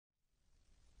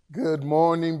Good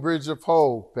morning, Bridge of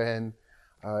Hope, and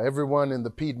everyone in the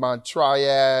Piedmont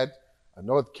Triad,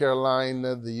 North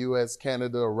Carolina, the U.S.,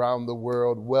 Canada, around the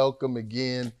world. Welcome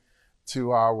again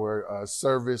to our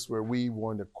service where we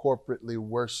want to corporately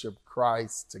worship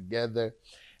Christ together,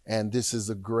 and this is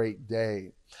a great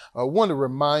day. I want to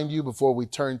remind you before we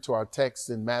turn to our text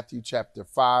in Matthew chapter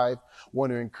 5,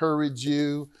 want to encourage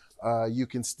you. You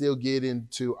can still get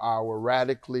into our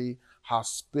radically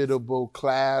hospitable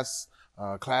class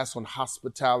on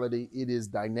hospitality. It is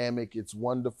dynamic. It's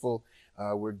wonderful.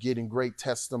 We're getting great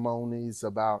testimonies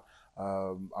about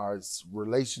our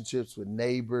relationships with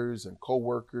neighbors and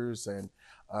coworkers. And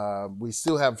we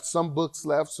still have some books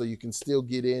left, so you can still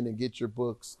get in and get your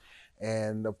books.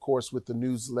 And of course, with the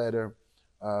newsletter,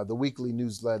 the weekly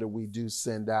newsletter, we do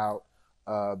send out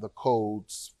the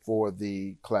codes for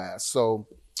the class. So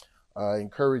I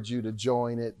encourage you to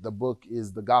join it. The book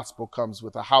is The Gospel Comes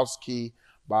with a House Key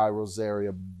by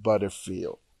Rosaria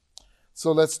Butterfield.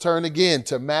 So let's turn again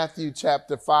to Matthew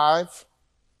chapter 5.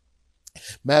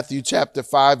 Matthew chapter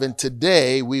 5, and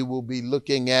today we will be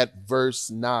looking at verse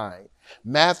 9.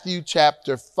 Matthew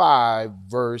chapter 5,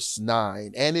 verse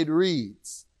 9, and it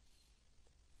reads,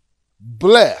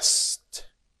 "Blessed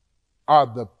are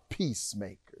the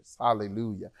peacemakers."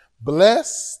 Hallelujah.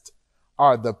 "Blessed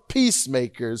are the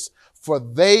peacemakers, for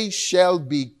they shall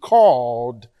be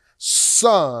called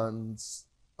sons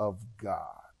of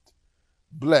God."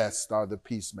 Blessed are the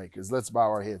peacemakers. Let's bow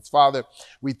our heads. Father,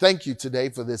 we thank you today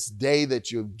for this day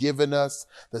that you've given us,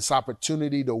 this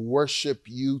opportunity to worship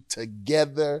you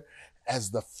together as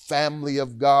the family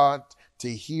of God,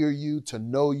 to hear you, to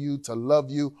know you, to love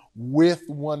you with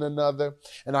one another.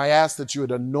 And I ask that you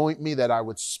would anoint me, that I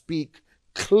would speak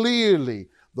clearly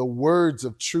the words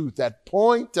of truth that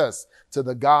point us to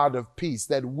the God of peace,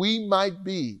 that we might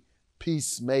be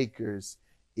peacemakers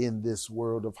in this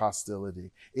world of hostility.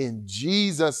 In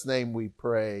Jesus' name we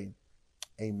pray.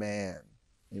 Amen.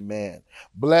 Amen.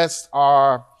 Blessed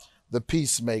are the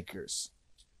peacemakers.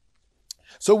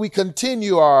 So we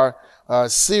continue our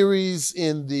series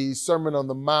in the Sermon on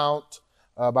the Mount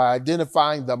by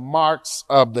identifying the marks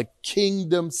of the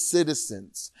kingdom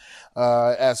citizens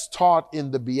as taught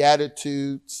in the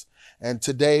Beatitudes. And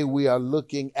today we are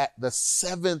looking at the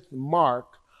seventh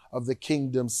mark of the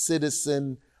kingdom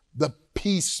citizen, the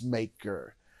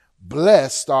peacemaker.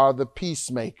 Blessed are the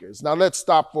peacemakers. Now let's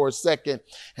stop for a second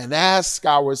and ask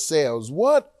ourselves,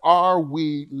 what are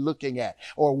we looking at?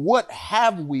 Or what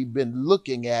have we been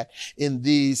looking at in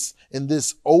this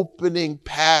opening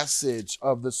passage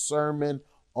of the Sermon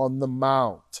on the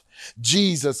Mount?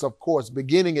 Jesus, of course,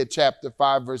 beginning at chapter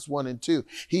 5, verse 1 and 2,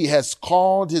 he has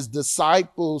called his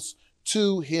disciples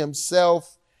to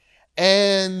himself,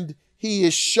 and he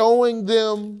is showing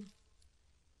them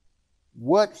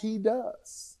what he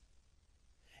does.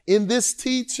 In this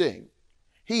teaching,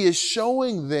 he is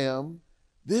showing them,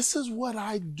 this is what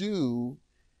I do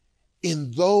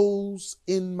in those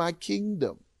in my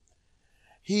kingdom.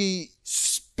 He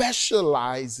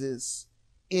specializes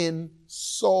in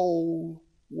soul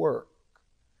work.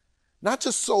 Not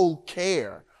just soul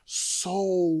care,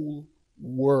 soul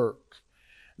work.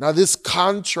 Now, this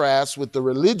contrasts with the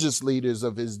religious leaders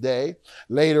of his day.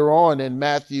 Later on in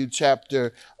Matthew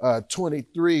chapter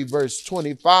 23, verse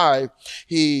 25,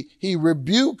 he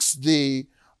rebukes the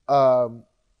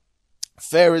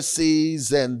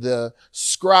Pharisees and the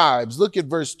scribes. Look at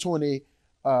verse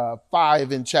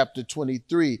 25 in chapter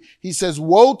 23. He says,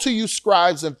 "Woe to you,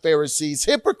 scribes and Pharisees,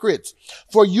 hypocrites,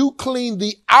 for you clean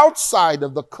the outside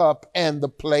of the cup and the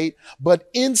plate,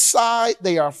 but inside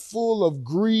they are full of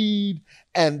greed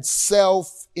and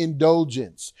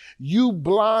self-indulgence. You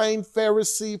blind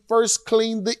Pharisee, first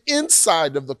clean the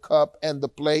inside of the cup and the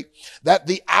plate, that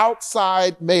the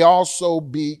outside may also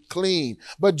be clean."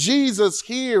 But Jesus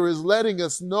here is letting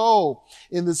us know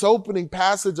in this opening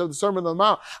passage of the Sermon on the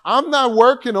Mount, I'm not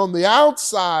working on the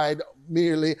outside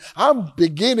merely, I'm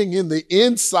beginning in the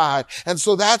inside. And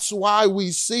so that's why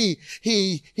we see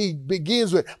he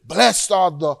begins with, "Blessed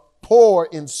are the poor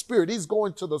in spirit." He's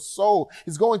going to the soul.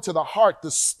 He's going to the heart,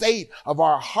 the state of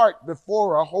our heart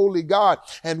before a holy God.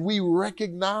 And we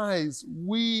recognize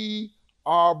we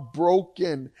are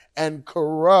broken and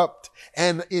corrupt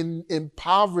and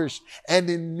impoverished and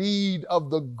in need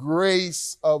of the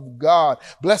grace of God.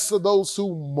 Blessed are those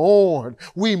who mourn.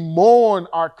 We mourn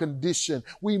our condition.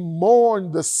 We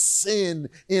mourn the sin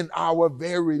in our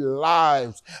very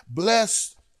lives.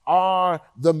 Blessed are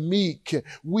the meek.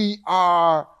 We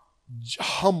are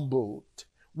humbled.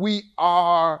 We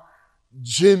are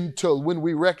gentle when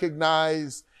we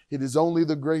recognize it is only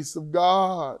the grace of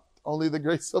God, only the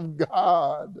grace of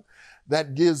God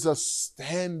that gives us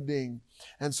standing.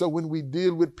 And so when we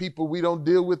deal with people, we don't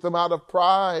deal with them out of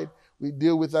pride. We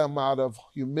deal with them out of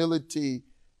humility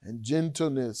and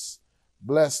gentleness.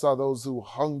 Blessed are those who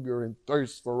hunger and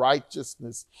thirst for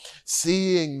righteousness,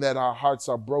 seeing that our hearts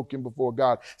are broken before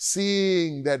God,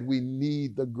 seeing that we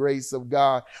need the grace of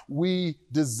God. We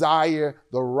desire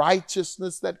the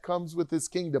righteousness that comes with his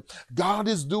kingdom. God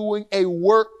is doing a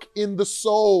work in the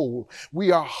soul.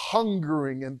 We are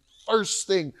hungering and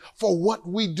thirsting for what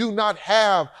we do not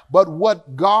have, but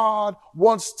what God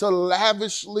wants to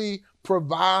lavishly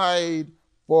provide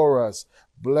for us.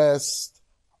 Blessed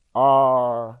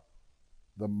are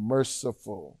the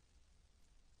merciful.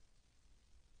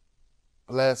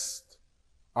 Blessed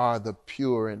are the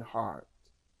pure in heart.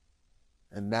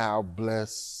 And now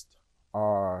blessed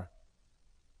are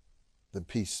the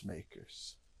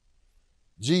peacemakers.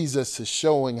 Jesus is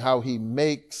showing how he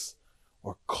makes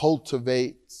or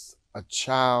cultivates a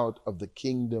child of the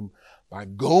kingdom by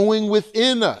going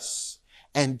within us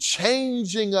and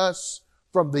changing us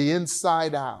from the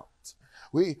inside out.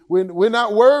 We're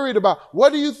not worried about,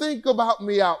 what do you think about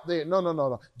me out there?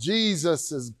 No. Jesus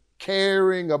is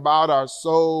caring about our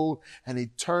soul, and he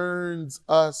turns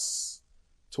us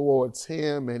towards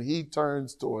him, and he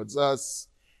turns towards us,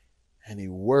 and he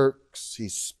works, he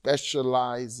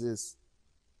specializes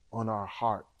on our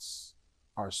hearts,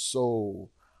 our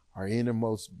soul, our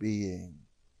innermost being.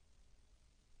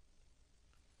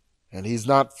 And he's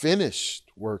not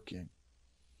finished working.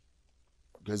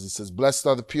 Because he says, blessed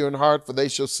are the pure in heart, for they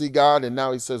shall see God. And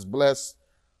now he says, blessed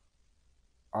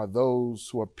are those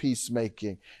who are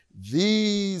peacemaking.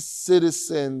 These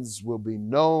citizens will be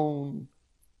known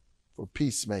for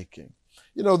peacemaking.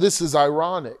 You know, this is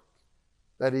ironic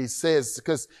that he says,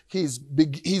 because he's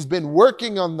been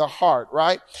working on the heart,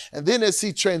 right? And then as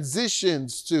he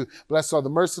transitions to blessed are the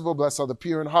merciful, blessed are the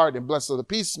pure in heart, and blessed are the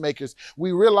peacemakers,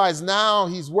 we realize now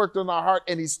he's worked on our heart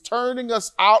and he's turning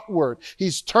us outward.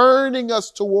 He's turning us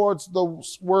towards the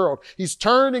world. He's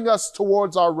turning us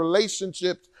towards our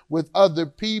relationships with other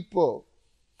people.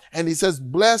 And he says,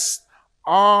 blessed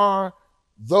are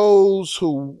those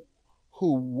who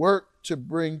work to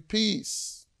bring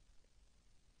peace.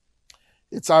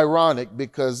 It's ironic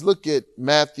because look at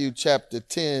Matthew chapter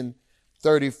 10,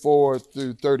 34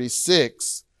 through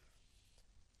 36.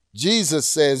 Jesus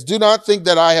says, do not think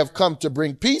that I have come to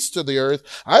bring peace to the earth.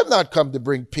 I have not come to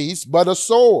bring peace, but a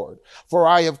sword. For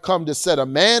I have come to set a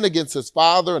man against his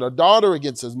father, and a daughter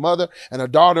against his mother, and a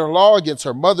daughter-in-law against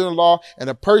her mother-in-law, and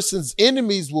a person's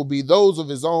enemies will be those of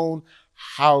his own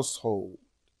household.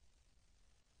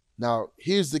 Now,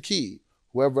 here's the key.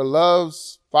 Whoever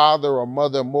loves father or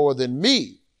mother more than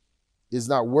me is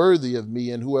not worthy of me,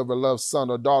 and whoever loves son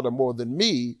or daughter more than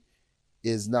me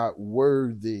is not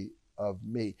worthy of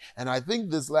me. And I think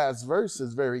this last verse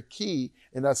is very key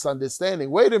in us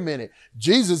understanding, wait a minute,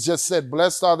 Jesus just said,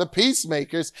 blessed are the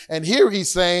peacemakers. And here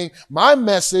he's saying, my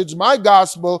message, my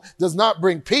gospel does not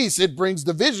bring peace. It brings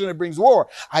division. It brings war.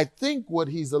 I think what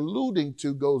he's alluding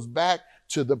to goes back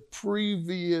to the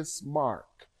previous mark.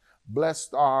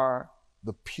 Blessed are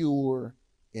the pure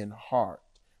in heart.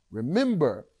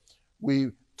 Remember, we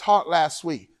taught last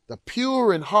week, the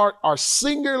pure in heart are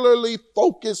singularly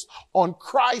focused on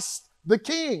Christ, the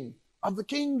King of the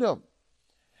kingdom.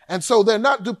 And so they're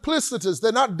not duplicitous.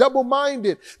 They're not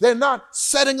double-minded. They're not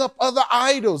setting up other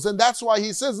idols. And that's why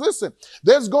he says, listen,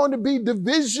 there's going to be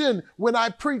division when I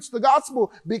preach the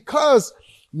gospel, because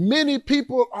many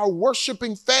people are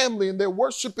worshiping family, and they're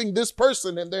worshiping this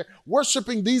person, and they're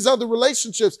worshiping these other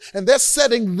relationships, and they're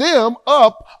setting them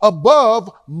up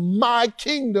above my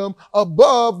kingdom,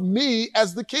 above me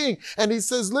as the king. And he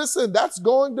says, listen, that's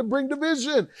going to bring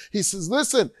division. He says,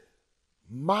 listen,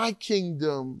 my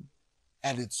kingdom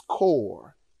at its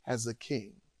core has a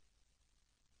king.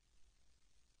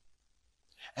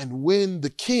 And when the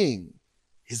king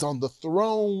is on the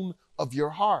throne of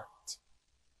your heart,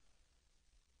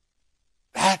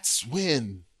 that's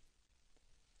when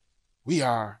we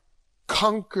are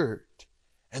conquered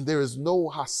and there is no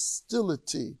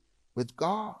hostility with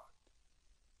God.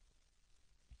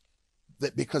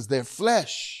 That because their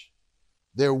flesh,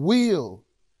 their will,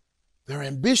 their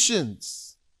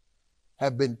ambitions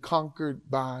have been conquered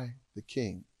by the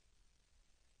King.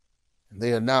 And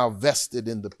they are now vested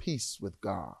in the peace with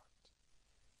God.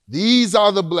 These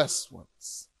are the blessed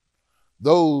ones.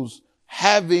 Those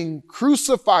having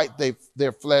crucified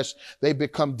their flesh, they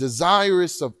become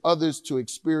desirous of others to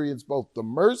experience both the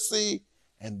mercy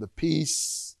and the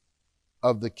peace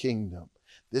of the kingdom.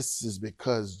 This is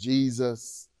because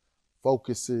Jesus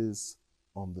focuses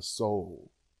on the soul.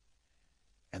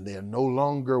 And they are no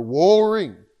longer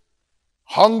warring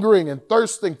hungering and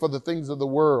thirsting for the things of the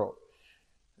world.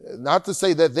 Not to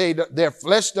say that their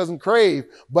flesh doesn't crave,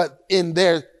 but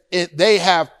they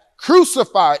have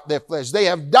crucified their flesh. They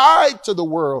have died to the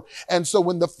world. And so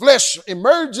when the flesh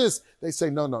emerges, they say,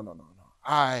 no.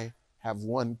 I have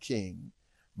one king.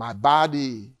 My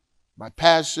body, my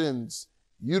passions,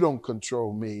 you don't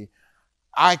control me.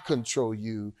 I control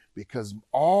you, because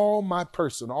all my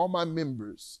person, all my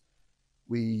members,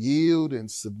 we yield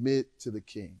and submit to the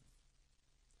king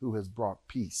who has brought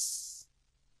peace.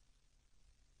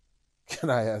 Can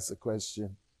I ask a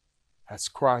question? Has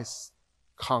Christ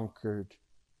conquered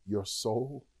your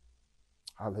soul?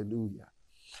 Hallelujah.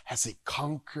 Has he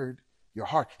conquered your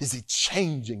heart? Is he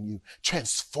changing you,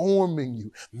 transforming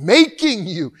you, making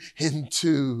you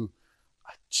into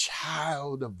a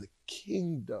child of the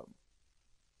kingdom?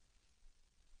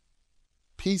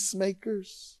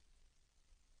 Peacemakers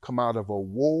come out of a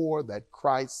war that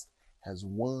Christ has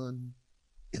won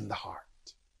in the heart.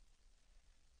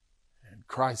 And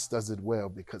Christ does it well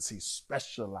because he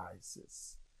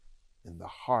specializes in the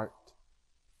heart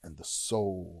and the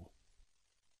soul.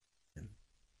 And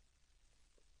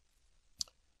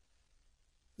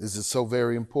this is so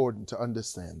very important to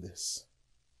understand this,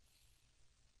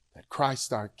 that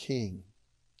Christ our King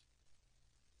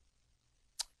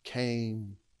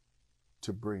came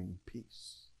to bring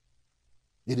peace.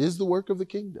 It is the work of the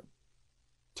kingdom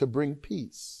to bring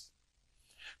peace.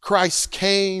 Christ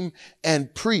came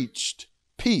and preached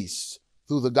peace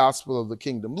through the gospel of the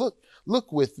kingdom.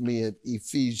 Look with me at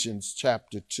Ephesians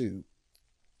chapter 2.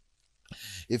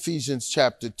 Ephesians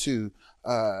chapter 2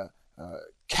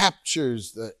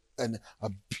 captures the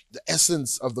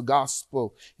essence of the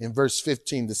gospel in verse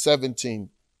 15 to 17.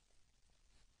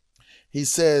 He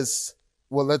says,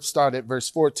 well, let's start at verse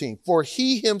 14. For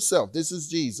he himself, this is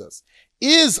Jesus,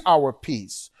 is our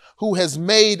peace, who has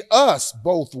made us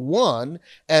both one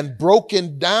and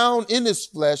broken down in his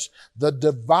flesh the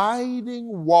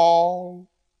dividing wall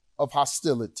of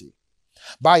hostility,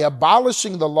 by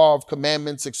abolishing the law of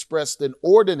commandments expressed in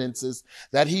ordinances,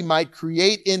 that he might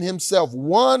create in himself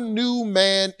one new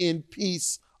man in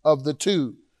peace of the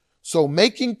two, so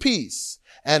making peace,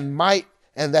 and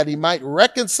that he might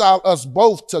reconcile us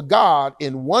both to God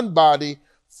in one body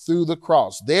through the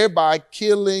cross, thereby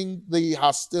killing the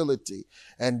hostility.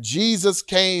 And Jesus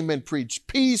came and preached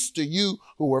peace to you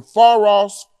who were far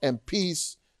off and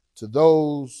peace to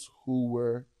those who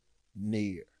were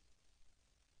near.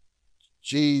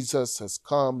 Jesus has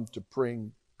come to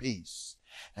bring peace,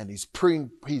 and he's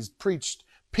preached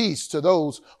peace to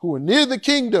those who were near the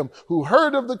kingdom, who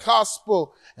heard of the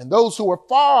gospel, and those who were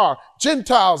far,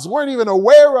 Gentiles, weren't even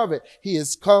aware of it. He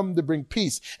has come to bring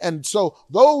peace. And so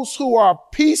those who are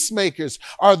peacemakers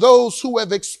are those who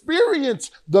have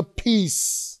experienced the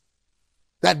peace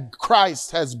that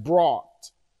Christ has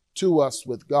brought to us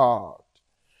with God.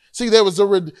 See, there was a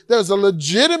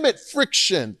legitimate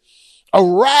friction, a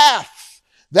wrath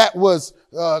that was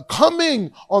coming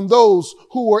on those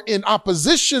who were in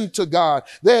opposition to God.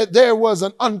 There was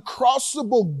an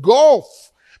uncrossable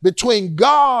gulf between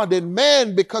God and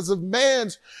man because of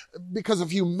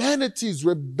humanity's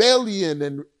rebellion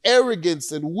and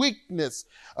arrogance and wickedness.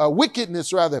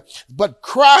 But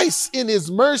Christ, in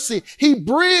his mercy, he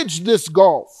bridged this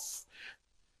gulf.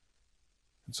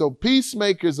 So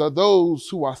peacemakers are those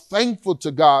who are thankful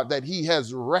to God that he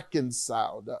has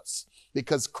reconciled us,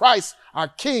 because Christ, our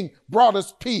King, brought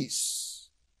us peace.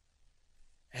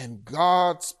 And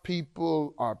God's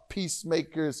people are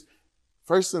peacemakers,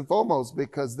 first and foremost,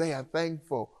 because they are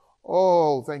thankful.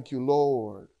 Oh, thank you,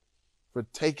 Lord, for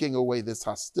taking away this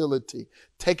hostility,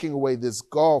 taking away this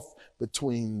gulf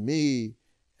between me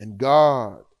and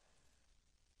God.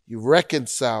 You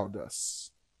reconciled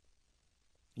us.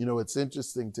 You know, it's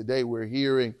interesting. Today we're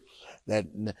hearing that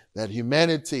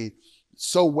humanity,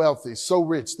 so wealthy, so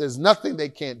rich, there's nothing they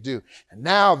can't do. And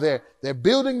now they're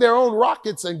building their own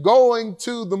rockets and going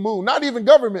to the moon. Not even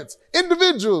governments,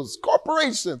 individuals,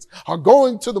 corporations are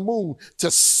going to the moon to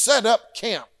set up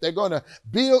camp. They're going to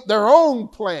build their own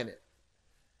planet.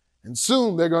 And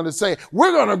soon they're going to say,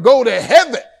 we're going to go to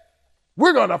heaven.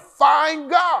 We're going to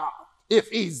find God if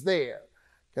he's there.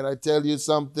 Can I tell you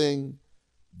something?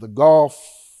 The gulf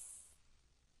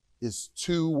is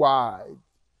too wide.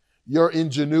 Your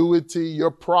ingenuity,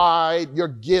 your pride, your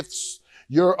gifts,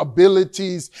 your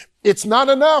abilities, it's not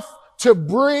enough to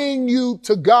bring you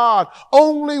to God.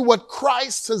 Only what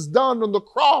Christ has done on the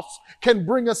cross can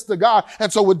bring us to God.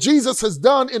 And so what Jesus has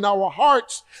done in our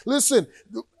hearts, listen,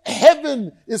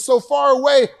 heaven is so far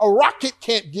away, a rocket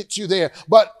can't get you there.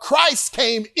 But Christ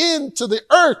came into the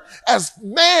earth as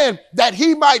man that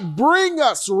he might bring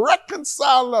us,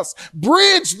 reconcile us,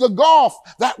 bridge the gulf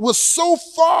that was so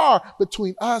far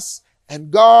between us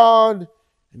and God.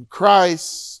 And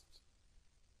Christ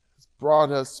has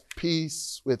brought us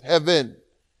peace with heaven.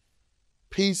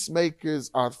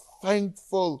 Peacemakers are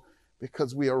thankful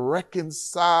because we are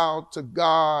reconciled to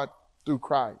God through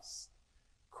Christ.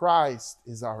 Christ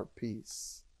is our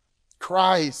peace.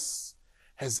 Christ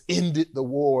has ended the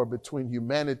war between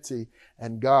humanity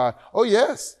and God. Oh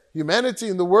yes, humanity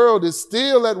in the world is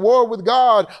still at war with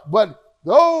God, but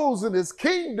those in his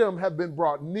kingdom have been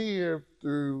brought near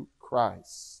through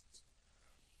Christ.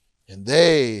 And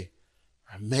they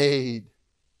are made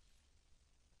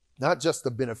not just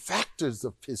the benefactors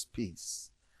of his peace,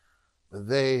 but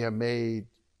they are made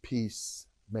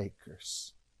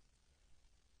peacemakers.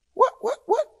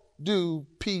 What do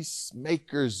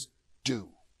peacemakers do?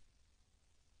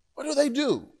 What do they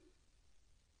do?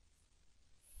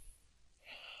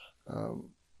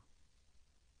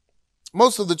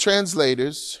 Most of the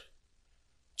translators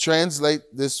translate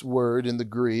this word in the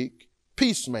Greek,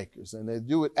 peacemakers, and they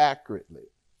do it accurately.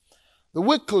 The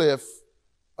Wycliffe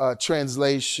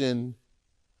translation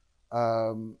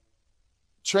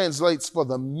translates for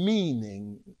the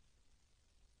meaning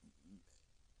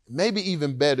maybe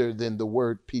even better than the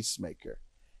word peacemaker.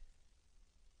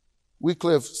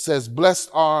 Wycliffe says, blessed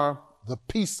are the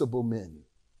peaceable men.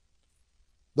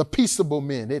 The peaceable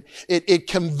men. It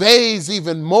conveys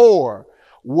even more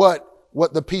what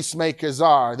the peacemakers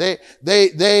are. They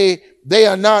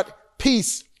are not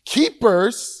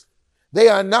peacekeepers. They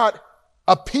are not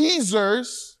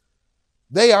appeasers.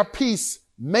 They are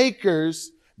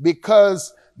peacemakers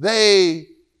because they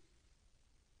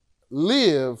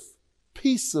live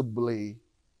peaceably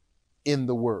in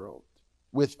the world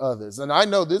with others. And I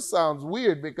know this sounds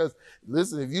weird because,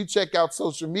 listen, if you check out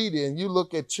social media and you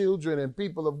look at children and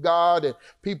people of God and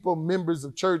people, members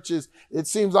of churches, it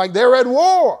seems like they're at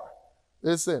war.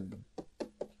 Listen,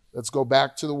 let's go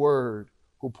back to the word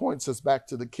who points us back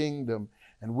to the kingdom.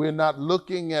 And we're not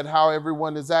looking at how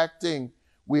everyone is acting.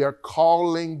 We are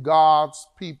calling God's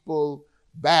people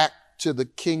back to the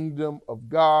kingdom of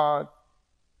God.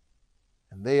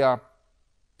 And they are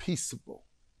peaceable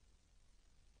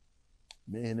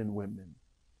men and women,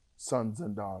 sons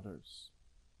and daughters.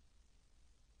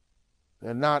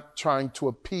 They're not trying to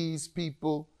appease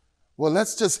people. Well,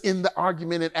 let's just end the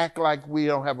argument and act like we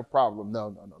don't have a problem.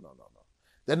 No.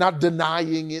 They're not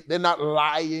denying it. They're not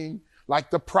lying like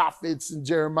the prophets in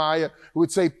Jeremiah who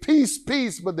would say, peace,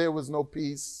 peace, but there was no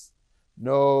peace.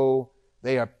 No,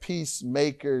 they are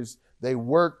peacemakers. They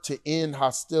work to end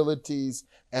hostilities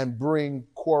and bring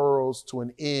quarrels to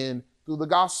an end through the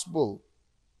gospel.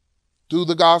 Through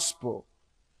the gospel.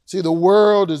 See, the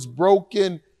world is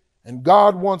broken and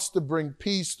God wants to bring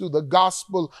peace through the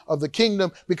gospel of the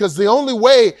kingdom, because the only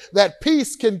way that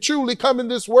peace can truly come in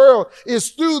this world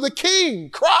is through the King,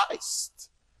 Christ.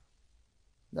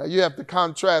 Now you have to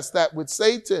contrast that with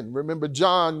Satan. Remember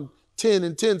John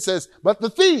 10:10 says, but the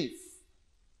thief,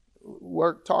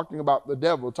 we're talking about the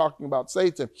devil, talking about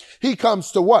Satan. He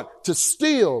comes to what? To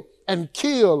steal and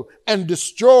kill and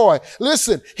destroy.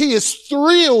 Listen, he is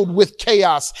thrilled with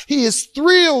chaos. He is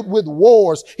thrilled with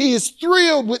wars. He is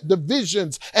thrilled with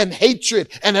divisions and hatred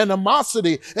and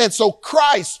animosity. And so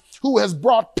Christ, who has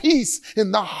brought peace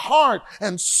in the heart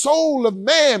and soul of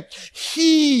man,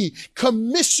 he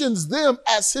commissions them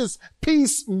as his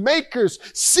peacemakers,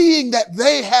 seeing that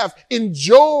they have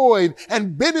enjoyed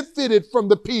and benefited from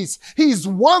the peace. He's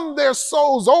won their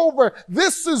souls over.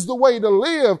 This is the way to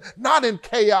live, not in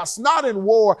chaos, not in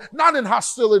war, not in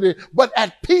hostility, but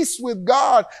at peace with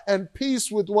God and peace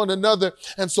with one another.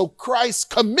 And so Christ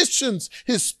commissions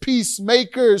his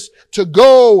peacemakers to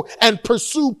go and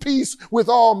pursue peace with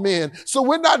all men. So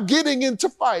we're not getting into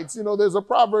fights. You know, there's a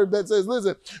proverb that says,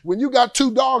 listen, when you got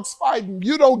two dogs fighting,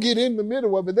 you don't get in the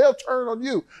middle of it. They'll turn on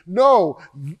you. No,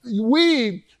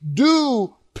 we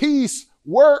do peace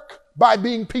work by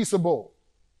being peaceable.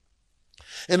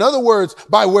 In other words,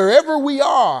 by wherever we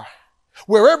are,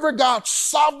 wherever God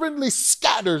sovereignly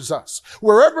scatters us,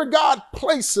 wherever God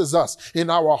places us, in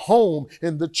our home,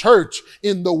 in the church,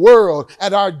 in the world,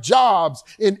 at our jobs,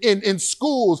 in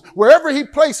schools, wherever he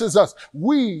places us,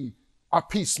 we are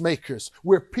peacemakers.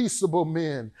 We're peaceable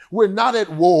men. We're not at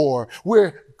war.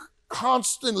 We're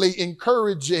constantly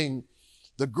encouraging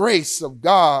the grace of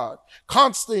God,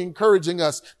 constantly encouraging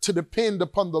us to depend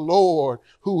upon the Lord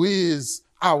who is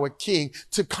our King,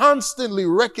 to constantly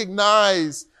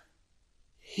recognize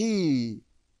He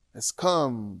has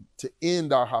come to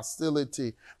end our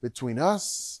hostility between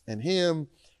us and Him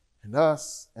and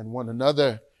us and one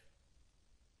another.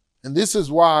 And this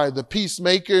is why the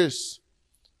peacemakers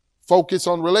focus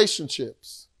on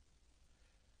relationships.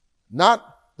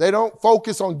 They don't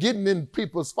focus on getting in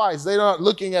people's fights. They're not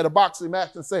looking at a boxing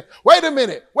match and say, wait a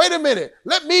minute,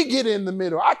 let me get in the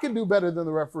middle. I can do better than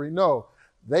the referee. No,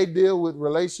 they deal with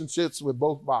relationships with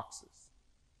both boxes.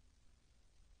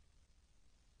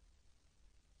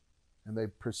 And they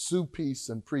pursue peace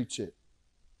and preach it.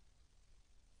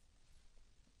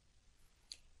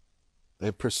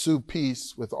 They pursue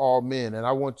peace with all men. And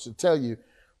I want to tell you,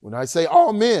 when I say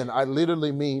all men, I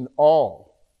literally mean all.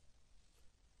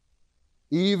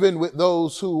 Even with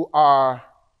those who are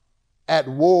at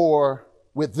war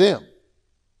with them.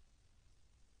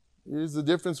 Here's the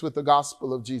difference with the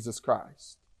gospel of Jesus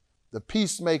Christ. The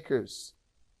peacemakers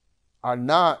are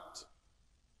not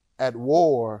at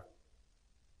war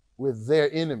with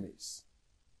their enemies.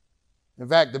 In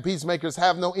fact, the peacemakers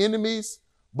have no enemies,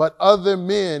 but other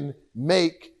men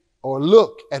make or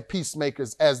look at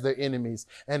peacemakers as their enemies.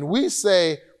 And we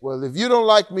say, well, if you don't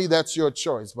like me, that's your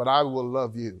choice, but I will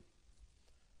love you.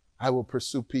 I will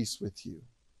pursue peace with you.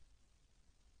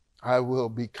 I will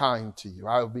be kind to you.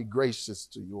 I will be gracious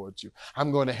towards you.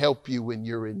 I'm going to help you when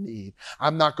you're in need.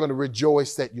 I'm not going to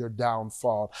rejoice at your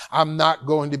downfall. I'm not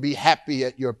going to be happy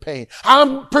at your pain.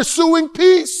 I'm pursuing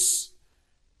peace.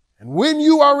 And when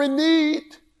you are in need,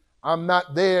 I'm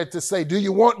not there to say, do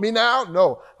you want me now?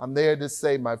 No, I'm there to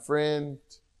say, my friend,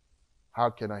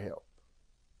 how can I help?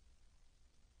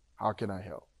 How can I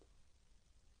help?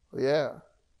 Well, yeah.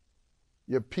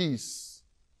 Your peace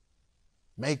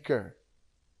maker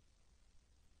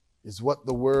is what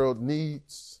the world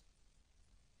needs.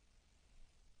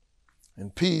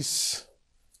 And peace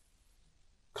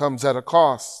comes at a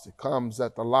cost. It comes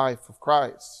at the life of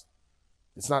Christ.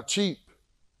 It's not cheap.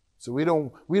 So we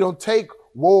don't take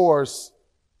wars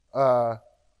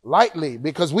lightly,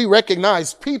 because we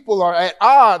recognize people are at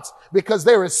odds because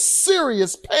there is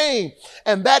serious pain.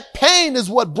 And that pain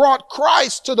is what brought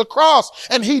Christ to the cross.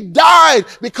 And He died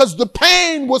because the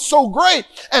pain was so great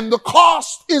and the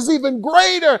cost is even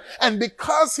greater. And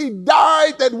because He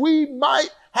died that we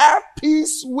might have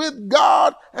peace with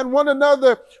God and one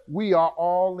another, we are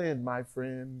all in, my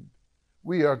friend.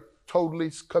 We are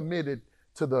totally committed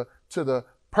to the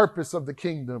purpose of the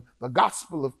kingdom, the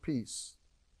gospel of peace.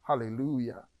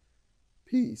 Hallelujah.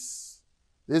 Peace.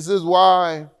 This is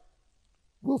why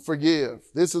we'll forgive.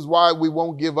 This is why we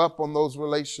won't give up on those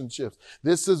relationships.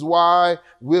 This is why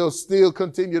we'll still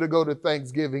continue to go to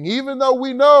Thanksgiving, even though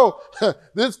we know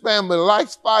this family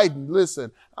likes fighting.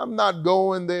 Listen, I'm not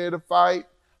going there to fight.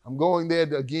 I'm going there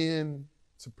again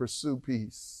to pursue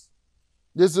peace.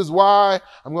 This is why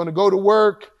I'm going to go to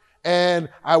work and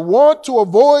I want to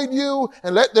avoid you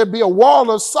and let there be a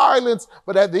wall of silence.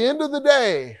 But at the end of the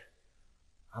day,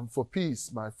 I'm for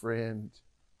peace, my friend.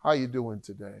 How you doing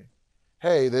today?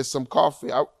 Hey, there's some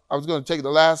coffee. I was going to take the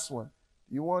last one.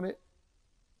 You want it?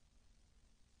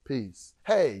 Peace.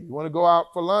 Hey, you want to go out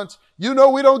for lunch? You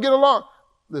know we don't get along.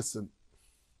 Listen,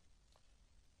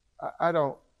 I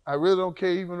really don't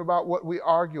care even about what we're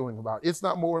arguing about. It's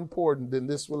not more important than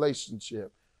this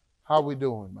relationship. How we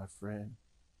doing, my friend?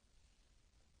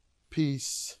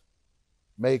 Peace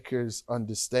makers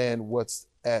understand what's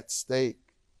at stake.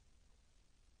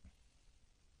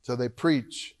 So they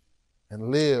preach and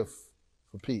live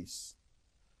for peace.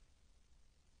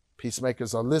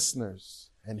 Peacemakers are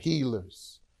listeners and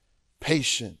healers,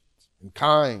 patient and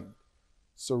kind,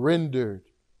 surrendered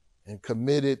and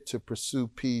committed to pursue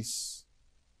peace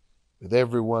with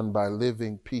everyone by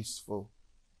living peaceful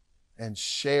and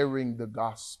sharing the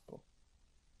gospel.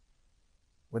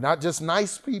 We're not just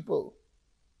nice people.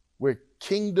 We're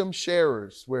kingdom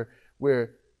sharers.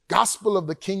 We're gospel of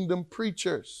the kingdom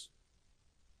preachers.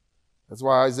 That's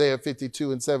why Isaiah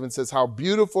 52:7 says, how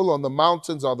beautiful on the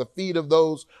mountains are the feet of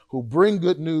those who bring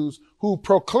good news, who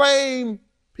proclaim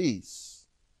peace,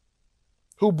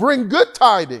 who bring good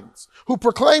tidings, who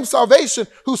proclaim salvation,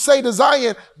 who say to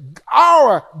Zion,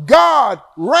 our God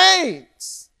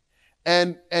reigns.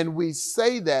 And we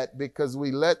say that because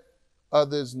we let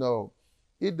others know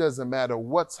it doesn't matter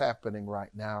what's happening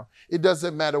right now. It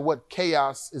doesn't matter what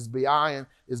chaos is behind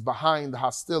the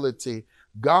hostility.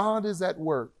 God is at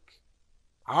work.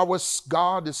 Our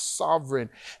God is sovereign,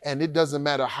 and it doesn't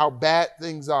matter how bad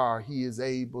things are. He is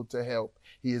able to help.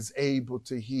 He is able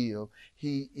to heal.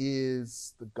 He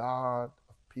is the God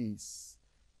of peace.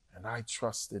 And and I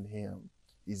trust in him.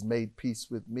 He's made peace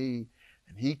with me,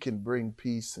 and he can bring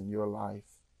peace in your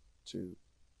life too.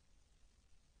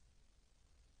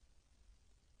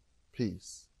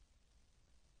 Peace.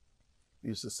 We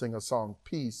used to sing a song,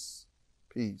 peace,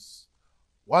 peace,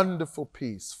 wonderful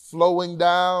peace, flowing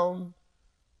down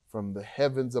from the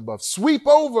heavens above. Sweep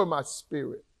over my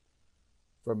spirit.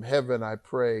 From heaven I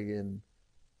pray in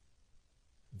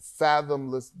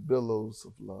fathomless billows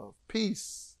of love.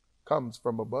 Peace comes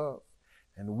from above,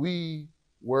 and we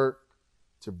work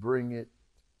to bring it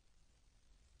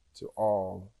to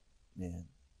all men.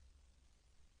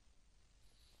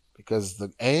 Because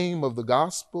the aim of the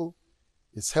gospel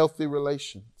is healthy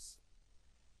relations,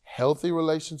 healthy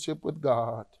relationship with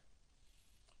God,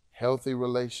 healthy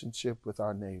relationship with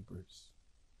our neighbors.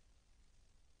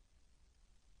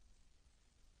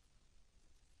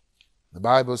 The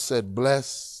Bible said,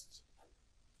 blessed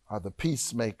are the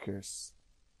peacemakers,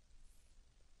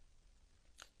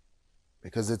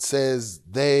 because it says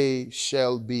they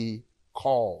shall be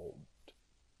called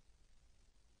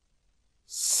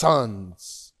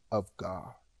sons of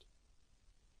God.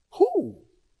 Who?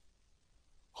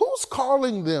 Who's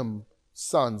calling them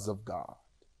sons of God?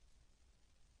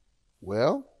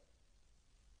 Well,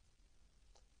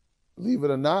 believe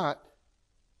it or not,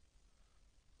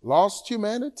 lost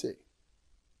humanity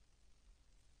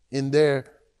in their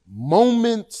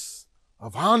moments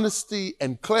of honesty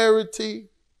and clarity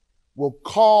will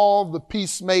call the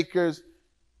peacemakers,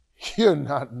 you're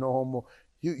not normal.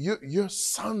 You're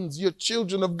sons, you're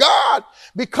children of God,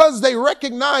 because they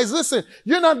recognize, listen,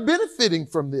 you're not benefiting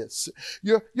from this.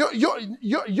 You're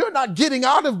not getting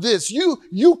out of this.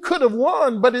 You could have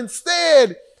won, but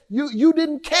instead you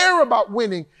didn't care about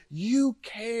winning. You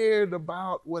cared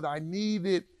about what I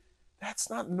needed. That's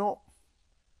not normal.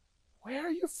 Where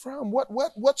are you from?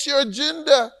 What's your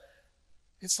agenda?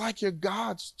 It's like you're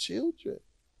God's children.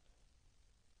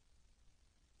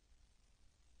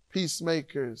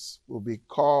 Peacemakers will be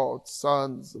called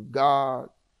sons of God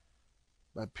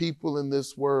by people in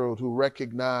this world who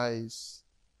recognize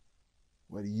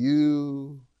what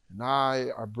you and I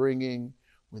are bringing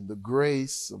when the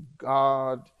grace of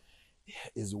God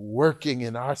is working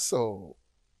in our soul.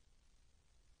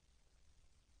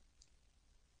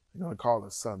 They're going to call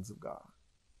us sons of God.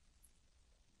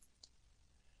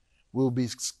 We'll be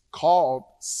called,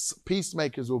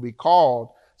 peacemakers will be called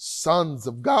sons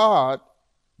of God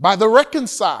by the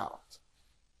reconciled.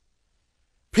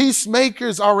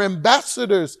 Peacemakers are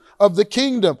ambassadors of the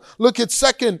kingdom. Look at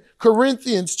 2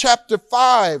 Corinthians chapter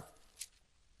 5.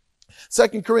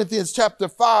 2 Corinthians chapter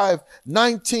 5,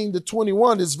 19 to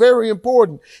 21 is very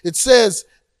important. It says,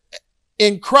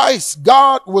 in Christ,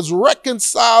 God was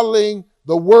reconciling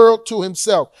the world to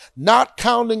himself, not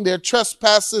counting their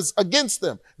trespasses against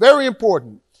them. Very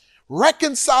important.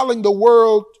 Reconciling the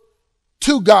world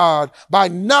to God by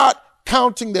not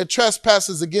counting their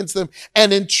trespasses against them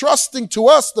and entrusting to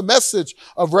us the message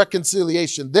of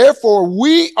reconciliation. Therefore,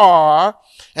 we are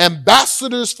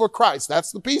ambassadors for Christ.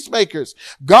 That's the peacemakers.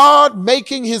 God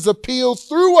making his appeal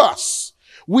through us.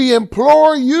 We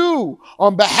implore you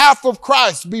on behalf of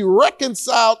Christ, be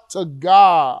reconciled to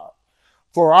God.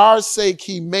 For our sake,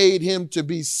 he made him to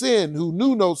be sin who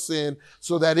knew no sin,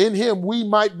 so that in him we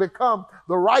might become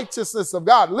the righteousness of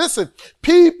God. Listen,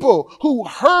 people who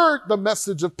heard the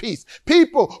message of peace,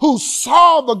 people who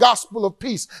saw the gospel of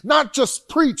peace, not just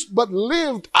preached, but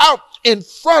lived out in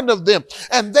front of them.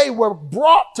 And they were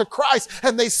brought to Christ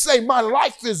and they say, my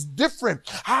life is different.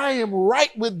 I am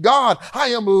right with God. I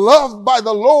am loved by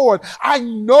the Lord. I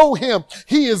know him.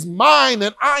 He is mine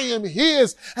and I am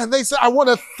his. And they say, I want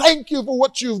to thank you for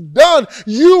what you've done.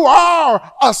 You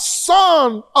are a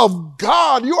son of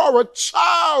God. You are a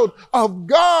child of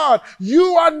God. You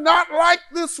are not like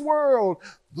this world.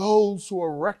 Those who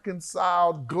are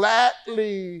reconciled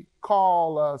gladly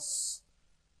call us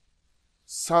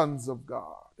sons of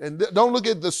God. And don't look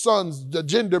at the sons, the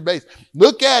gender base.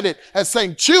 Look at it as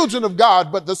saying children of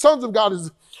God, but the sons of God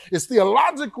is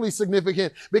theologically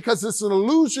significant because it's an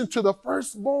allusion to the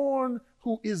firstborn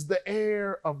who is the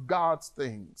heir of God's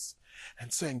things.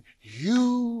 And saying,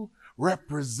 you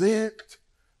represent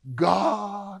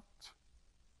God,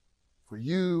 for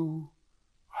you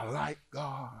are like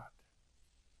God.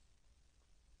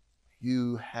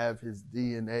 You have his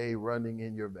DNA running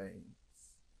in your veins.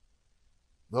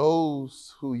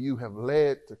 Those who you have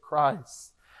led to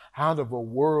Christ out of a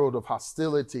world of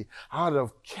hostility, out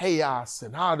of chaos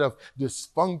and out of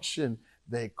dysfunction,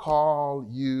 they call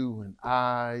you and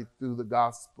I through the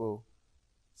gospel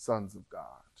sons of God.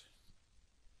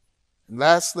 And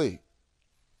lastly,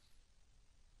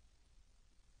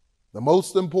 the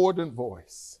most important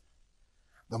voice,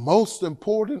 The most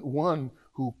important one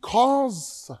who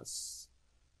calls us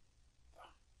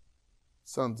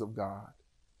sons of God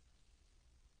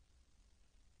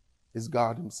is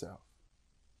God himself.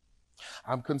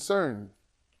 I'm concerned.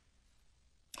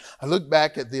 I look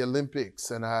back at the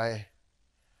Olympics and I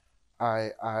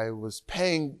was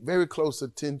paying very close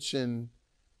attention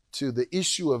to the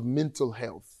issue of mental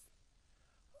health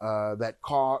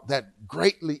that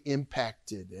greatly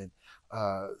impacted and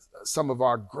some of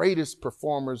our greatest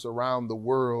performers around the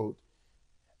world.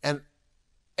 And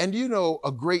you know,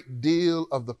 a great deal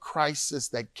of the crisis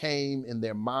that came in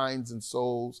their minds and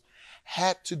souls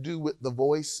had to do with the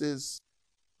voices,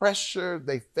 pressure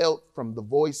they felt from the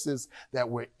voices that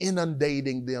were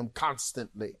inundating them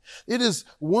constantly. It is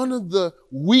one of the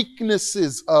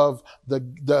weaknesses of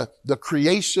the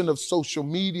creation of social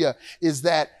media is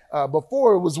that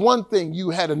before it was one thing, you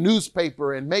had a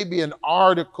newspaper and maybe an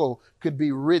article could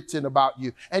be written about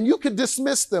you and you could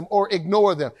dismiss them or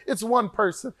ignore them. It's one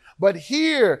person. But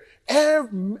here,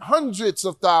 hundreds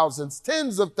of thousands,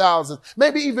 tens of thousands,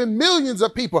 maybe even millions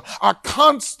of people are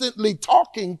constantly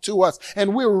talking to us,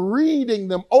 and we're reading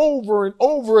them over and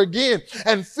over again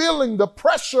and feeling the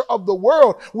pressure of the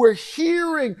world. We're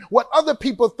hearing what other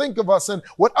people think of us and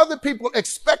what other people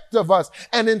expect of us.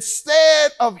 And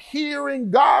instead of hearing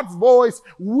God's voice,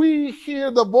 we hear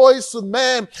the voice of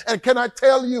man. And can I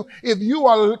tell you, if you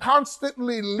are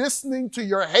constantly listening to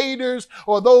your haters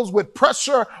or those with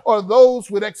pressure or those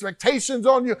with expectations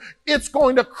on you, it's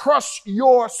going to crush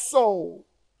your soul.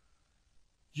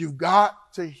 You've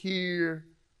got to hear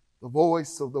the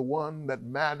voice of the one that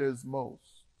matters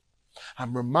most.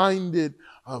 I'm reminded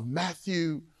of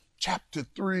Matthew chapter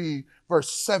 3,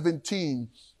 verse 17.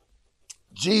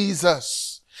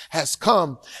 Jesus has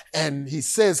come and he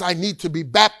says, I need to be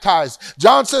baptized.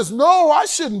 John says, no, I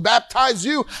shouldn't baptize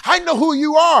you. I know who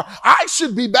you are. I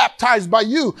should be baptized by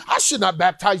you. I should not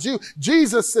baptize you.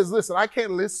 Jesus says, listen, I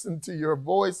can't listen to your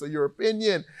voice or your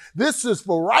opinion. This is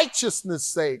for righteousness'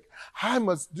 sake. I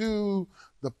must do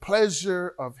the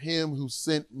pleasure of him who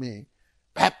sent me.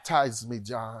 Baptize me,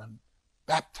 John.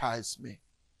 Baptize me.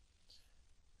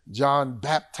 John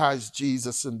baptized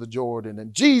Jesus in the Jordan,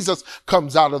 and Jesus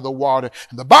comes out of the water.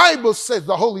 And the Bible says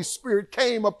the Holy Spirit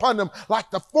came upon him like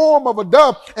the form of a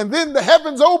dove. And then the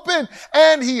heavens opened,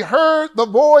 and he heard the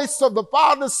voice of the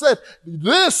Father said,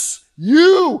 this,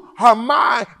 you are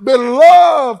my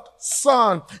beloved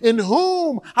Son, in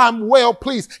whom I'm well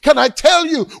pleased. Can I tell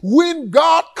you, when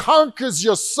God conquers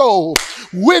your soul,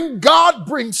 when God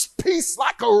brings peace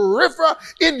like a river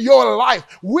in your life,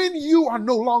 when you are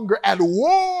no longer at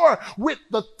war with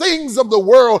the things of the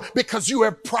world because you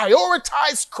have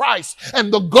prioritized Christ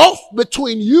and the gulf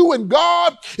between you and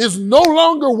God is no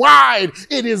longer wide,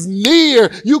 it is near.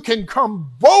 You can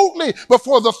come boldly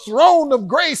before the throne of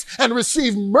grace and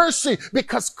receive mercy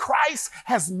because Christ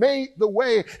has made the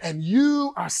way. And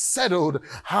you are settled.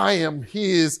 I am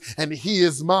his and he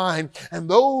is mine. And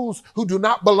those who do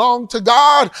not belong to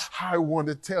God, I want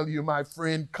to tell you, my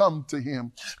friend, come to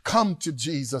him. Come to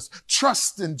Jesus.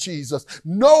 Trust in Jesus.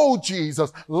 Know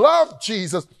Jesus. Love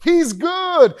Jesus. He's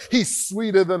good. He's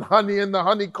sweeter than honey in the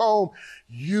honeycomb.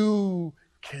 You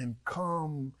can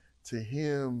come to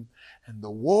him and the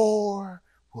war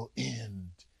will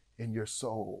end in your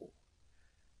soul.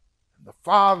 And the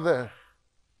Father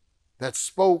that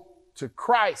spoke to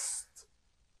Christ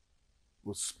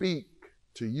will speak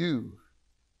to you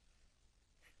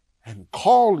and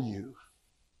call you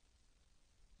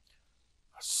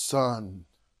a son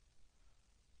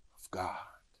of God.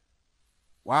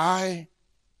 Why?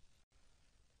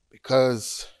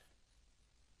 Because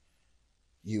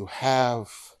you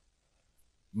have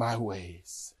my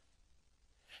ways.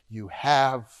 You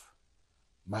have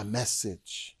my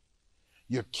message.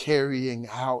 You're carrying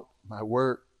out my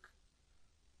work.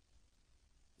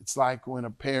 It's like when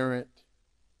a parent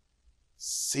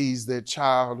sees their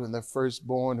child when they're first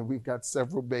born, and we've got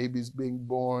several babies being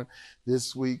born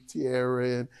this week,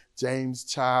 Tiara and James'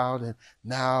 child, and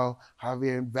now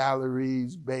Javier and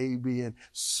Valerie's baby, and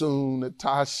soon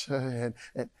Natasha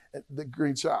and the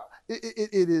green child.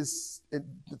 It is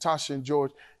Natasha and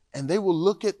George, and they will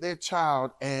look at their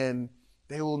child and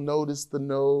they will notice the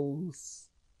nose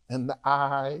and the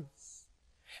eyes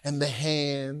and the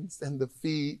hands and the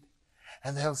feet.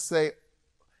 And they'll say,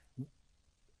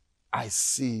 I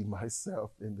see myself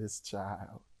in this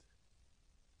child.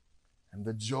 And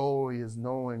the joy is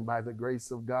knowing by the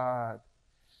grace of God,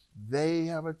 they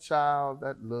have a child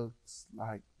that looks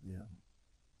like them.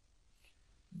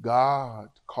 God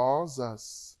calls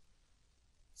us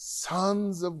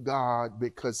sons of God,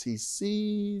 because he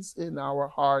sees in our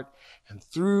heart and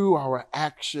through our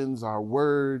actions, our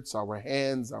words, our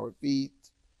hands, our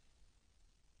feet,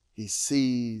 he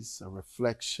sees a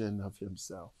reflection of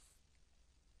himself.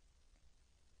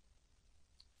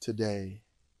 Today,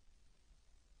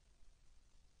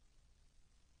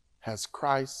 has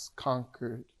Christ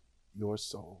conquered your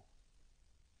soul?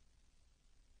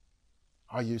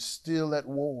 Are you still at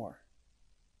war?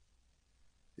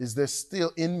 Is there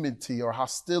still enmity or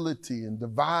hostility and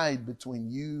divide between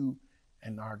you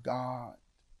and our God?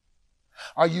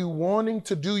 Are you wanting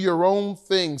to do your own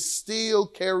thing, still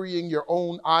carrying your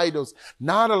own idols,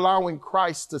 not allowing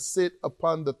Christ to sit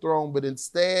upon the throne, but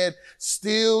instead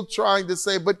still trying to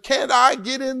say, but can't I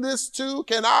get in this too?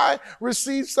 Can I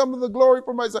receive some of the glory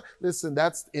for myself? Listen,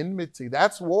 that's enmity.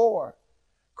 That's war.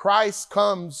 Christ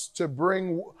comes to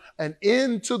bring an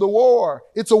end to the war.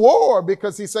 It's a war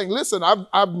because he's saying, listen,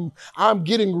 I'm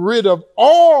getting rid of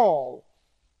all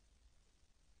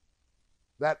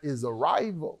that is a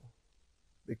rival,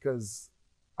 because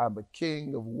I'm a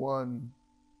king of one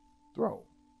throne.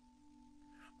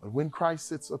 But when Christ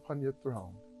sits upon your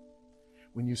throne,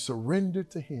 when you surrender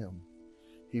to him,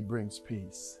 he brings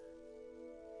peace.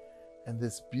 And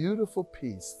this beautiful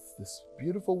peace, this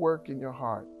beautiful work in your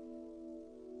heart,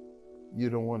 you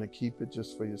don't want to keep it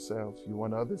just for yourself. You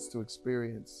want others to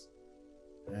experience.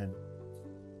 And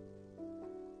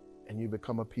you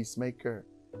become a peacemaker.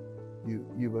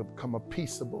 You become a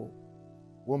peaceable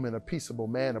woman, a peaceable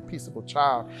man, a peaceable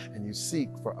child, and you seek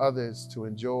for others to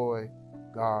enjoy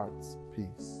God's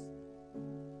peace.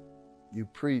 You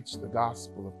preach the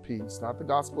gospel of peace, not the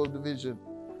gospel of division,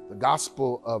 the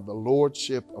gospel of the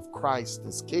lordship of Christ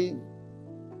as King.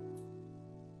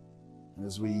 And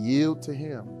as we yield to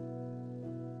him,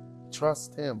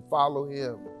 trust him, follow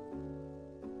him,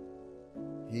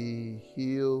 he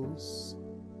heals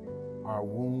our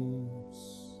wounds.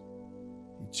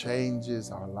 He changes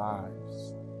our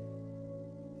lives.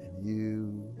 And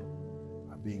you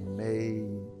are being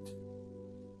made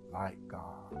like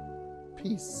God.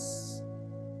 Peacemakers,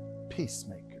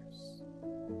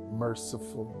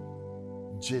 merciful,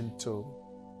 gentle,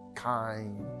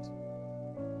 kind,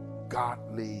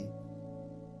 godly,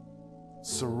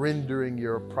 surrendering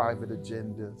your private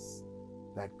agendas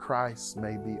that Christ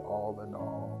may be all in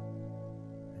all.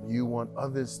 And you want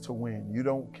others to win. You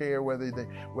don't care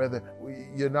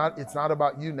it's not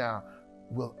about you now.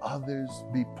 Will others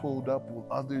be pulled up? Will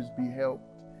others be helped?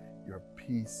 You're a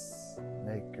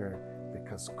peacemaker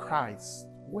because Christ's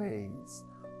ways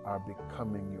are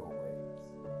becoming your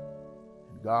ways.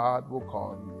 And God will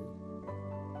call you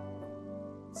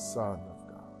Son of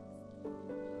God.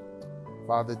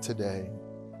 Father, today,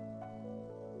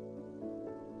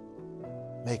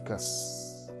 make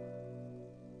us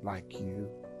like you.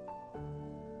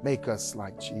 Make us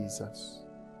like Jesus.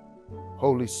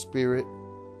 Holy Spirit,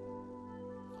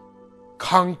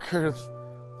 conquer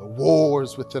the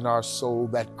wars within our soul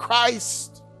that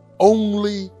Christ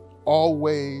only,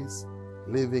 always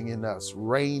living in us,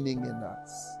 reigning in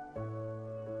us.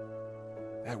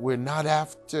 That we're not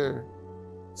after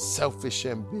selfish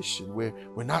ambition.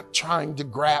 We're not trying to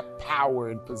grab power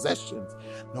and possessions.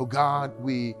 No, God,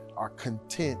 we are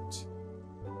content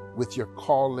with your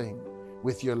calling,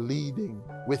 with your leading,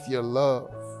 with your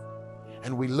love.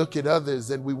 And we look at others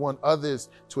and we want others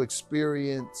to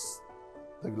experience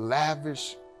the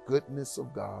lavish goodness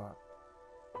of God,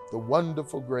 the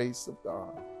wonderful grace of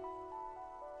God.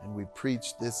 And we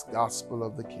preach this gospel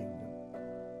of the kingdom.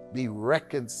 Be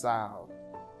reconciled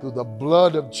through the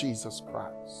blood of Jesus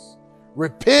Christ.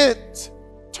 Repent,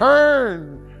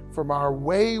 turn from our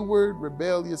wayward,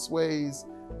 rebellious ways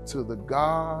to the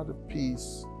God of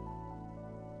peace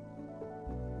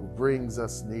who brings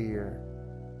us near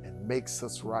and makes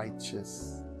us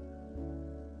righteous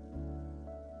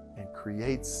and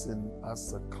creates in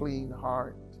us a clean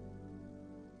heart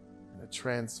and a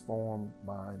transformed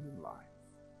mind and life.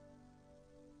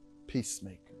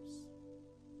 Peacemakers,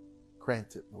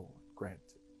 grant it, Lord, grant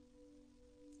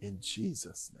it. In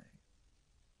Jesus' name.